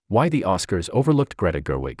Why the Oscars overlooked Greta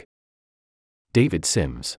Gerwig. David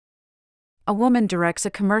Sims. A woman directs a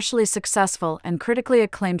commercially successful and critically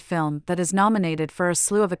acclaimed film that is nominated for a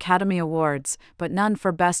slew of Academy Awards, but none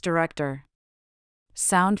for Best Director.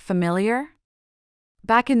 Sound familiar?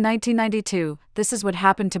 Back in 1992, this is what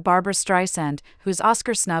happened to Barbra Streisand, whose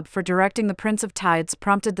Oscar snub for directing The Prince of Tides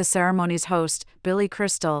prompted the ceremony's host, Billy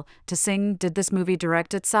Crystal, to sing "Did this movie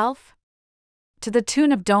direct itself?" to the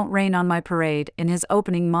tune of "Don't Rain on My Parade" in his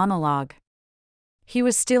opening monologue. He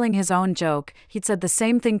was stealing his own joke. He'd said the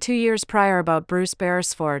same thing 2 years prior about Bruce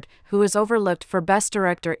Beresford, who was overlooked for Best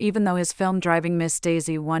Director even though his film Driving Miss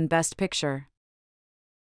Daisy won Best Picture.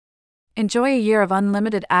 Enjoy a year of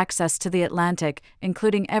unlimited access to The Atlantic,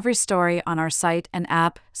 including every story on our site and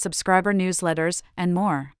app, subscriber newsletters, and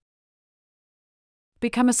more.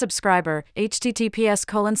 Become a subscriber,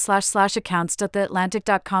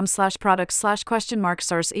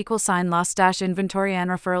 https://accounts.theatlantic.com/products/?source=loss-inventory and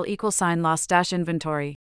referral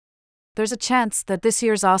 $loss-inventory. There's a chance that this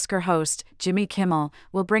year's Oscar host, Jimmy Kimmel,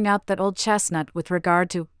 will bring out that old chestnut with regard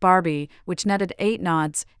to Barbie, which netted 8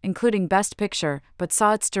 nods, including Best Picture, but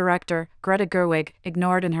saw its director, Greta Gerwig,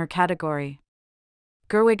 ignored in her category.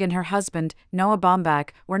 Gerwig and her husband, Noah Baumbach,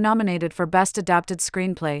 were nominated for Best Adapted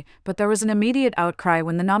Screenplay, but there was an immediate outcry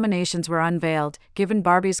when the nominations were unveiled, given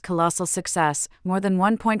Barbie's colossal success, more than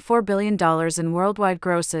 $1.4 billion in worldwide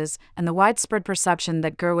grosses, and the widespread perception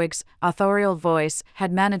that Gerwig's authorial voice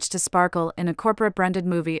had managed to sparkle in a corporate-branded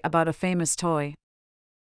movie about a famous toy.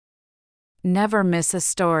 Never miss a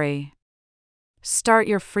story. Start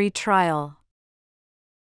your free trial.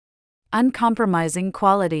 Uncompromising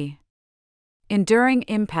quality. Enduring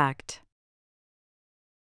impact.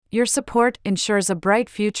 Your support ensures a bright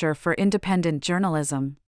future for independent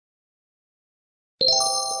journalism.